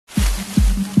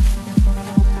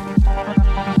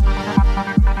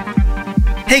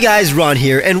Hey guys, Ron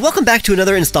here, and welcome back to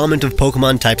another installment of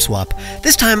Pokemon Type Swap.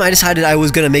 This time I decided I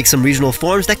was going to make some regional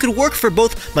forms that could work for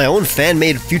both my own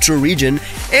fan-made future region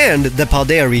and the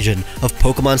Paldea region of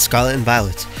Pokemon Scarlet and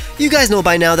Violet. You guys know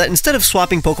by now that instead of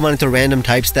swapping Pokemon into random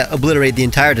types that obliterate the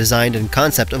entire design and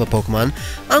concept of a Pokemon,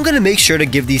 I'm going to make sure to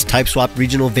give these Type Swap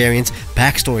regional variants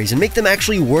backstories and make them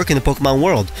actually work in the Pokemon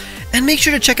world. And make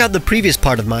sure to check out the previous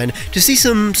part of mine to see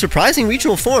some surprising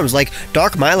regional forms like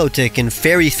Dark Milotic and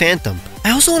Fairy Phantom.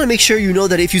 I also want to make sure you know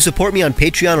that if you support me on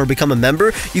Patreon or become a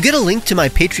member, you get a link to my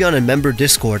Patreon and member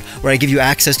Discord, where I give you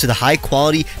access to the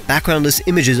high-quality, backgroundless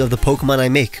images of the Pokemon I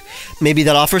make. Maybe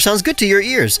that offer sounds good to your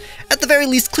ears. At the very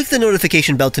least, click the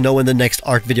notification bell to know when the next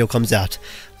art video comes out.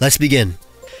 Let's begin.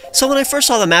 So when I first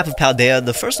saw the map of Paldea,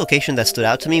 the first location that stood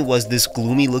out to me was this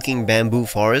gloomy-looking bamboo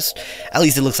forest. At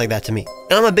least it looks like that to me.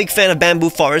 And I'm a big fan of bamboo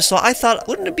forests, so I thought,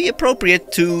 wouldn't it be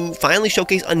appropriate to finally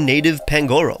showcase a native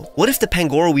Pangoro? What if the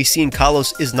Pangoro we see in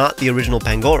Kalos is not the original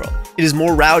Pangoro? It is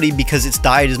more rowdy because its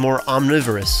diet is more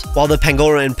omnivorous, while the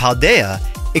Pangoro in Paldea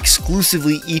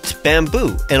exclusively eat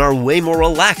bamboo and are way more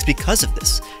relaxed because of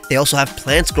this. They also have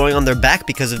plants growing on their back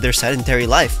because of their sedentary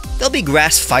life. They'll be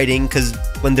grass fighting because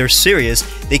when they're serious,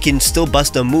 they can still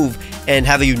bust a move and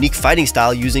have a unique fighting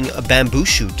style using a bamboo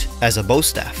shoot as a bow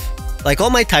staff. Like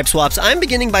all my type swaps, I'm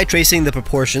beginning by tracing the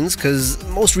proportions, because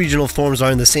most regional forms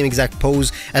are in the same exact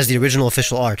pose as the original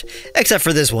official art. Except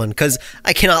for this one, because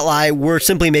I cannot lie, we're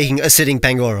simply making a sitting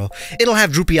Pangoro. It'll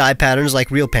have droopy eye patterns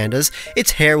like real pandas,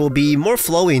 its hair will be more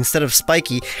flowy instead of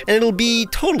spiky, and it'll be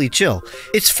totally chill.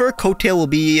 Its fur coattail will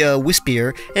be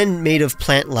wispier and made of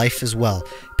plant life as well.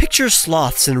 Picture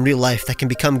sloths in real life that can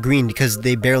become green because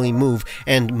they barely move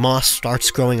and moss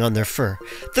starts growing on their fur.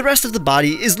 The rest of the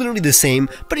body is literally the same,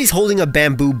 but he's holding a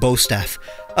bamboo bow staff.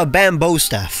 A bamboo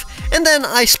staff. And then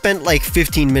I spent like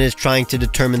 15 minutes trying to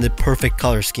determine the perfect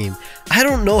color scheme. I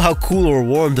don't know how cool or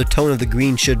warm the tone of the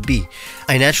green should be.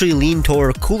 I naturally lean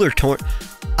toward cooler tone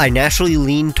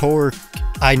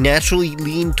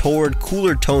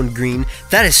green.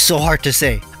 That is so hard to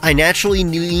say. I naturally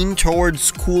lean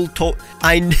towards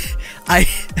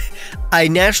I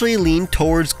naturally lean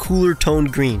towards cooler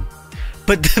toned green.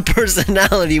 But the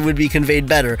personality would be conveyed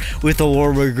better with a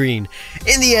warmer green.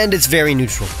 In the end, it's very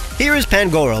neutral. Here is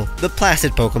Pangoro, the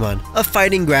placid Pokemon, a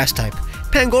fighting grass type.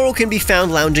 Pangoro can be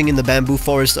found lounging in the bamboo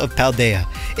forest of Paldea.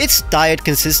 Its diet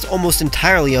consists almost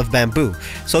entirely of bamboo,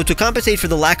 so to compensate for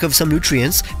the lack of some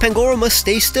nutrients, Pangoro must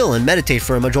stay still and meditate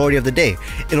for a majority of the day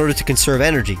in order to conserve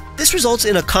energy. This results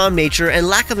in a calm nature and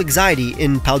lack of anxiety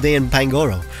in Paldean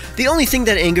Pangoro. The only thing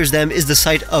that angers them is the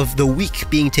sight of the weak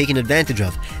being taken advantage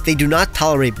of. They do not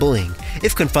tolerate bullying.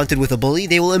 If confronted with a bully,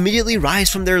 they will immediately rise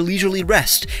from their leisurely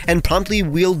rest and promptly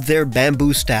wield their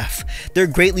bamboo staff. They're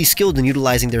greatly skilled in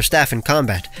utilizing their staff in combat.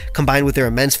 Combined with their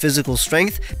immense physical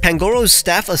strength, Pangoro's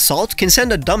staff assault can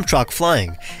send a dump truck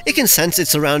flying. It can sense its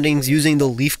surroundings using the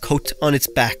leaf coat on its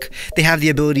back. They have the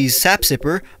abilities Sap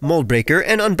Sipper, Mold Breaker,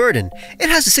 and Unburden. It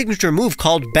has a signature move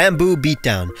called Bamboo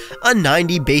Beatdown, a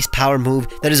 90 base power move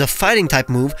that is a fighting type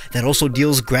move that also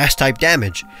deals grass type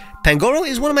damage. Pangoro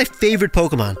is one of my favorite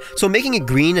Pokemon, so making it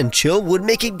green and chill would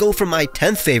make it go from my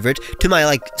 10th favorite to my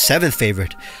 7th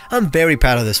favorite. I'm very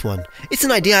proud of this one. It's an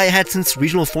idea I had since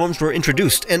regional forms were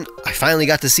introduced, and I finally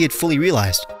got to see it fully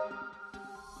realized.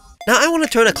 Now I want to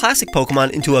turn a classic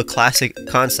Pokemon into a classic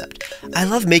concept. I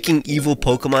love making evil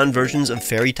Pokemon versions of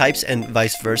fairy types and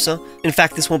vice versa. In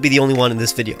fact, this won't be the only one in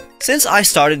this video. Since I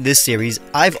started this series,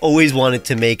 I've always wanted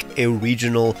to make a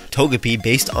regional Togepi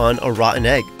based on a rotten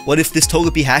egg. What if this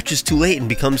Togepi hatches too late and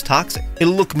becomes toxic?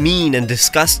 It'll look mean and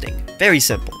disgusting. Very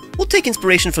simple. We'll take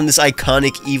inspiration from this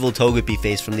iconic evil Togepi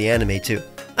face from the anime too.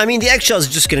 I mean, the eggshell is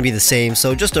just going to be the same,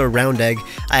 so just a round egg.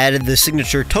 I added the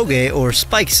signature toge, or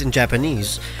spikes in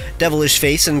Japanese. Devilish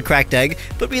face and cracked egg,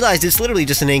 but realized it's literally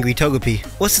just an angry Togepi.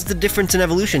 What's the difference in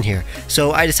evolution here?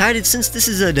 So I decided, since this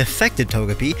is a defected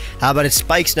Togepi, how about its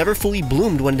spikes never fully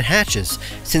bloomed when it hatches?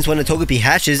 Since when a Togepi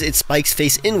hatches, its spikes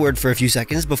face inward for a few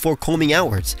seconds before combing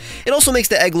outwards. It also makes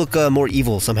the egg look more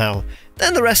evil somehow.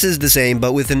 Then the rest is the same,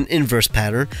 but with an inverse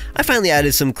pattern. I finally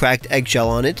added some cracked eggshell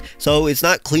on it, so it's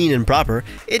not clean and proper.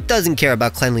 It doesn't care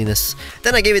about cleanliness.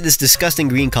 Then I gave it this disgusting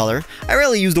green color. I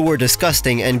rarely use the word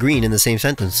disgusting and green in the same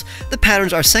sentence. The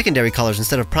patterns are secondary colors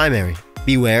instead of primary.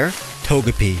 Beware,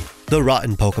 Togepi, the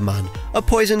rotten Pokemon, a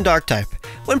poison dark type.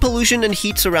 When pollution and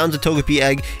heat surrounds a Togepi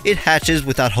egg, it hatches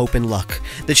without hope and luck.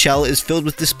 The shell is filled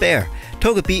with despair.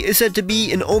 Togepi is said to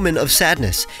be an omen of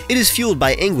sadness. It is fueled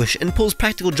by anguish and pulls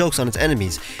practical jokes on its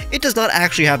enemies. It does not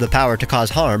actually have the power to cause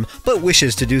harm, but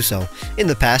wishes to do so. In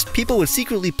the past, people would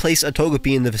secretly place a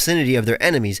Togepi in the vicinity of their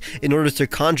enemies in order to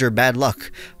conjure bad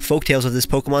luck. Folktales of this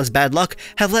Pokemon's bad luck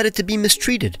have led it to be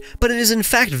mistreated, but it is in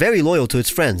fact very loyal to its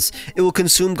friends. It will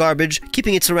consume garbage,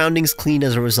 keeping its surroundings clean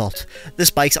as a result. The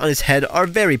spikes on its head are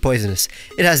very poisonous.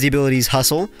 It has the abilities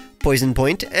Hustle, Poison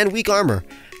Point, and Weak Armor.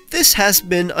 This has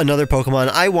been another Pokemon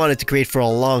I wanted to create for a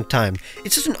long time.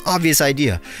 It's just an obvious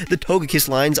idea. The Togekiss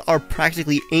lines are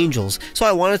practically angels, so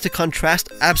I wanted to contrast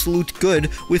absolute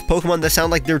good with Pokemon that sound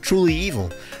like they're truly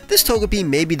evil. This Togepi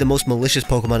may be the most malicious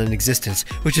Pokemon in existence,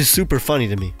 which is super funny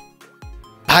to me.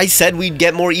 I said we'd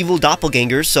get more evil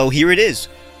doppelgangers, so here it is.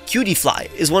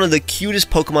 Cutiefly is one of the cutest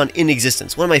Pokemon in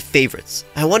existence, one of my favorites.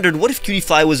 I wondered what if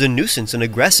Cutiefly was a nuisance and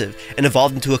aggressive and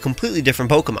evolved into a completely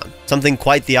different Pokemon, something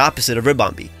quite the opposite of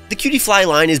Ribombee. The Cutiefly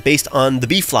line is based on the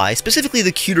bee-fly, specifically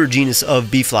the cuter genus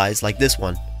of bee-flies like this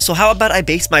one. So how about I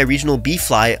base my regional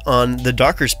bee-fly on the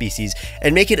darker species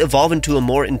and make it evolve into a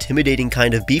more intimidating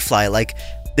kind of bee-fly like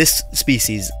this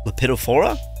species,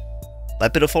 Lepidophora?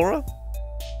 Lepidophora?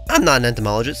 I'm not an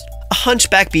entomologist. A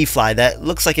hunchback bee-fly that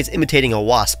looks like it's imitating a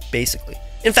wasp, basically.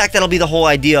 In fact, that'll be the whole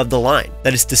idea of the line,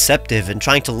 that it's deceptive and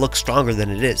trying to look stronger than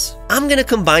it is. I'm gonna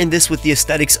combine this with the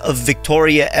aesthetics of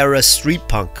Victoria-era street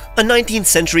punk, a 19th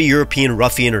century European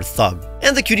ruffian or thug.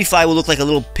 And the Cutiefly will look like a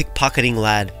little pickpocketing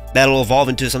lad that'll evolve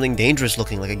into something dangerous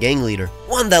looking like a gang leader.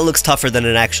 One that looks tougher than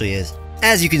it actually is.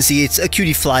 As you can see, it's a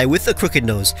Cutiefly with a crooked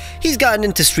nose. He's gotten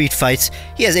into street fights,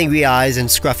 he has angry eyes and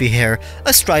scruffy hair,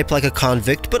 a stripe like a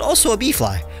convict, but also a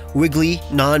bee-fly. Wiggly,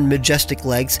 non-majestic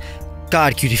legs.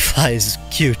 God, Cutiefly is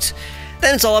cute.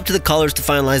 Then it's all up to the colors to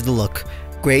finalize the look.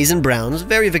 Grays and browns,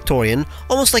 very Victorian,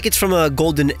 almost like it's from a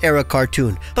golden era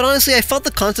cartoon. But honestly, I felt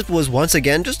the concept was once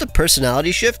again just a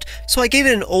personality shift, so I gave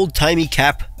it an old-timey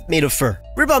cap made of fur.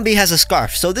 Ribombee has a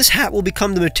scarf, so this hat will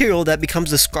become the material that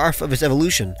becomes the scarf of its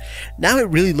evolution. Now it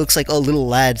really looks like a little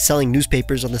lad selling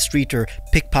newspapers on the street or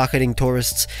pickpocketing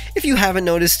tourists. If you haven't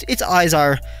noticed, its eyes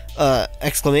are,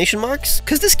 exclamation marks?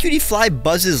 Cause this Cutiefly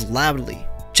buzzes loudly.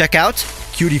 Check out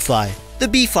Cutiefly, the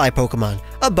bee-fly Pokemon,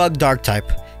 a bug dark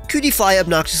type. Cutiefly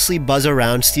obnoxiously buzz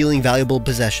around, stealing valuable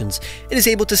possessions. It is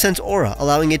able to sense aura,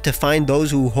 allowing it to find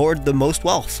those who hoard the most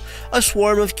wealth. A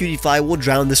swarm of Cutiefly will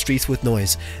drown the streets with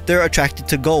noise. They're attracted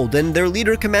to gold, and their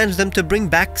leader commands them to bring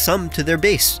back some to their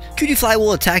base. Cutiefly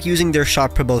will attack using their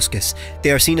sharp proboscis.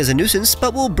 They are seen as a nuisance,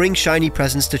 but will bring shiny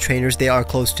presents to trainers they are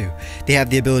close to. They have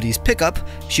the abilities Pick Up,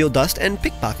 Shield Dust, and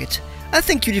Pickpocket. I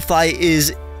think Cutiefly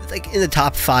is like in the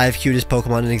top 5 cutest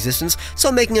Pokemon in existence, so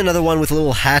making another one with a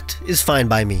little hat is fine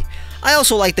by me. I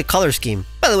also like the color scheme.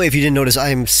 By the way, if you didn't notice,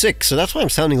 I'm sick, so that's why I'm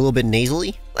sounding a little bit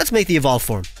nasally. Let's make the evolved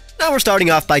form. Now we're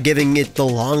starting off by giving it the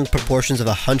long proportions of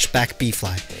a hunchback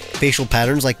bee-fly, facial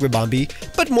patterns like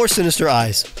Ribombee, but more sinister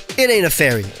eyes. It ain't a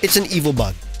fairy, it's an evil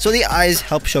bug. So the eyes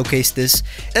help showcase this,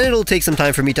 and it'll take some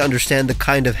time for me to understand the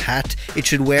kind of hat it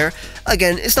should wear.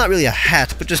 Again, it's not really a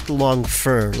hat, but just long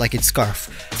fur, like its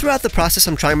scarf. Throughout the process,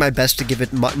 I'm trying my best to give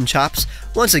it mutton chops.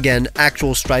 Once again,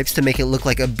 actual stripes to make it look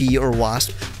like a bee or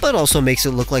wasp, but also makes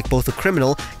it look like both a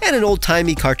criminal and an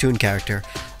old-timey cartoon character.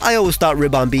 I always thought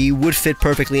Ribombee would fit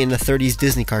perfectly in a 30s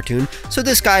Disney cartoon, so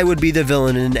this guy would be the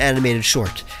villain in an animated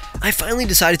short. I finally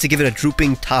decided to give it a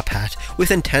drooping top hat,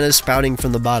 with antennas sprouting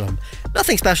from the bottom.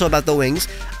 Nothing special about the wings.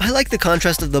 I like the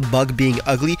contrast of the bug being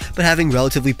ugly, but having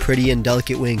relatively pretty and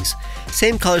delicate wings.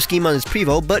 Same color scheme on its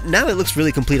Prevo, but now it looks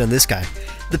really complete on this guy.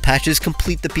 The patches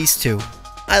complete the piece too.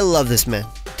 I love this man.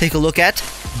 Take a look at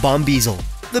Bombeezle,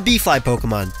 the bee-fly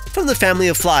Pokemon, from the family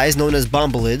of flies known as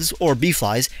Bombylids, or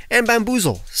bee-flies, and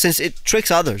Bamboozle, since it tricks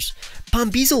others.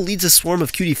 Bombeezle leads a swarm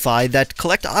of Cutiefly that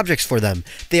collect objects for them.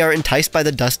 They are enticed by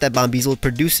the dust that Bombeezle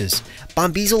produces.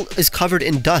 Bombeezle is covered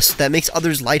in dust that makes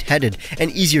others lightheaded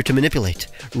and easier to manipulate.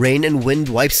 Rain and wind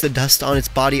wipes the dust on its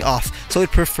body off, so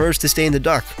it prefers to stay in the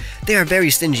dark. They are very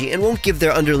stingy and won't give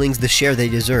their underlings the share they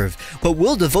deserve, but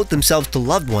will devote themselves to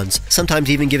loved ones, sometimes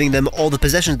even giving them all the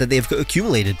possessions that they have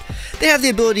accumulated. They have the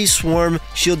abilities Swarm,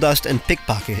 Shield Dust, and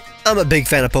Pickpocket. I'm a big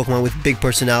fan of Pokemon with big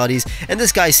personalities, and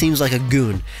this guy seems like a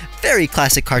goon. Very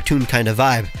classic cartoon kind of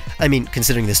vibe. I mean,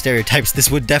 considering the stereotypes,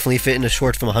 this would definitely fit in a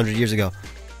short from 100 years ago.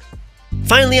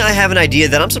 Finally, I have an idea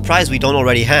that I'm surprised we don't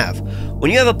already have.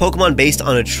 When you have a Pokemon based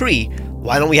on a tree,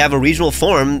 why don't we have a regional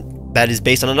form that is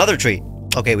based on another tree?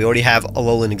 Okay, we already have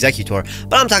Alolan Executor,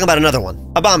 but I'm talking about another one,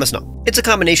 Abomasnow. It's a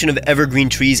combination of evergreen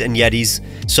trees and yetis,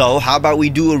 so how about we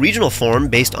do a regional form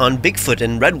based on Bigfoot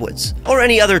and redwoods, or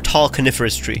any other tall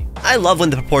coniferous tree. I love when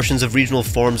the proportions of regional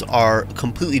forms are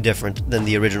completely different than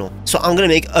the original, so I'm gonna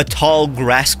make a tall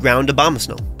grass-ground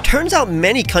Abomasnow. Turns out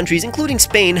many countries, including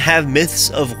Spain, have myths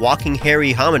of walking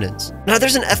hairy hominins. Now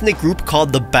there's an ethnic group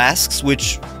called the Basques,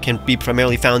 which can be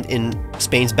primarily found in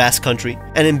Spain's Basque country,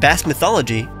 and in Basque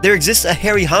mythology, there exists a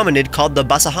hairy hominid called the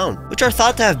Basajaun, which are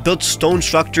thought to have built stone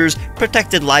structures,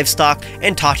 protected livestock,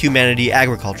 and taught humanity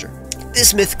agriculture.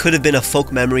 This myth could have been a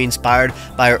folk memory inspired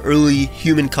by our early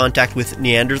human contact with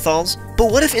Neanderthals,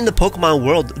 but what if in the Pokemon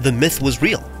world the myth was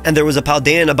real, and there was a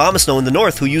Paldean Abomasnow in the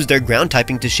north who used their ground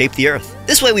typing to shape the earth?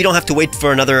 This way we don't have to wait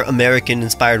for another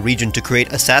American-inspired region to create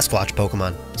a Sasquatch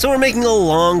Pokemon. So we're making a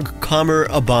long, calmer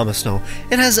Abomasnow.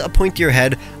 It has a pointier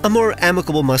head, a more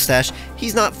amicable mustache.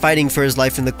 He's not fighting for his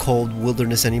life in the cold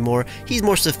wilderness anymore. He's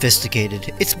more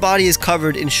sophisticated. Its body is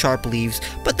covered in sharp leaves,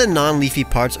 but the non-leafy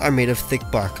parts are made of thick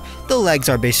bark. The legs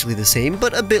are basically the same,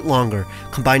 but a bit longer,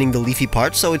 combining the leafy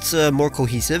parts so it's more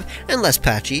cohesive and less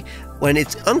patchy. When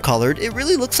it's uncolored, it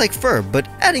really looks like fur, but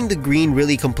adding the green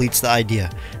really completes the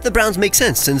idea. The browns make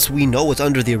sense since we know what's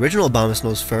under the original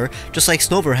Abomasnow's fur, just like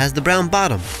Snover has the brown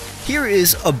bottom. Here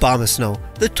is Abomasnow,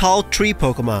 the tall tree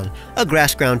Pokemon, a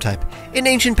grass ground type. In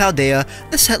ancient Paldea,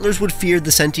 the settlers would fear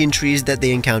the sentient trees that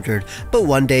they encountered, but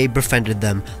one day befriended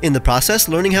them, in the process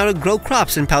learning how to grow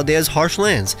crops in Paldea's harsh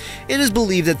lands. It is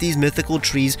believed that these mythical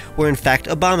trees were in fact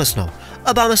Abomasnow.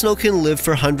 Abomasnow can live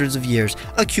for hundreds of years,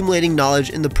 accumulating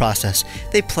knowledge in the process.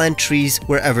 They plant trees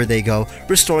wherever they go,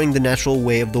 restoring the natural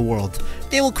way of the world.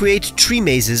 They will create tree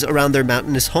mazes around their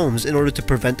mountainous homes in order to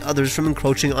prevent others from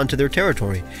encroaching onto their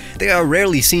territory. They are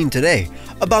rarely seen today.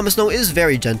 Abomasnow is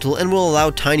very gentle and will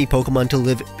allow tiny Pokemon to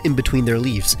live in between their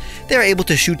leaves. They are able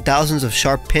to shoot thousands of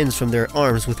sharp pins from their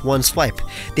arms with one swipe.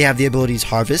 They have the abilities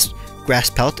Harvest,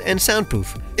 Grass Pelt, and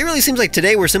Soundproof. It really seems like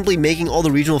today we're simply making all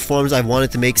the regional forms I've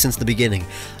wanted to make since the beginning.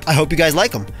 I hope you guys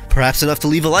like them. Perhaps enough to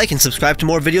leave a like and subscribe to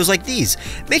more videos like these.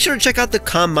 Make sure to check out the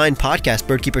Calm Mind podcast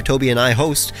Birdkeeper Toby and I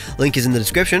host. Link is in the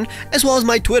description, as well as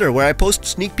my Twitter where I post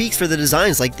sneak peeks for the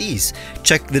designs like these.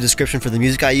 Check the description for the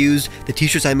music I used, the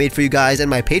t-shirts I made for you guys, and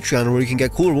my Patreon where you can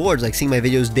get cool rewards like seeing my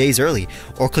videos days early,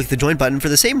 or click the join button for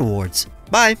the same rewards.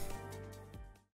 Bye!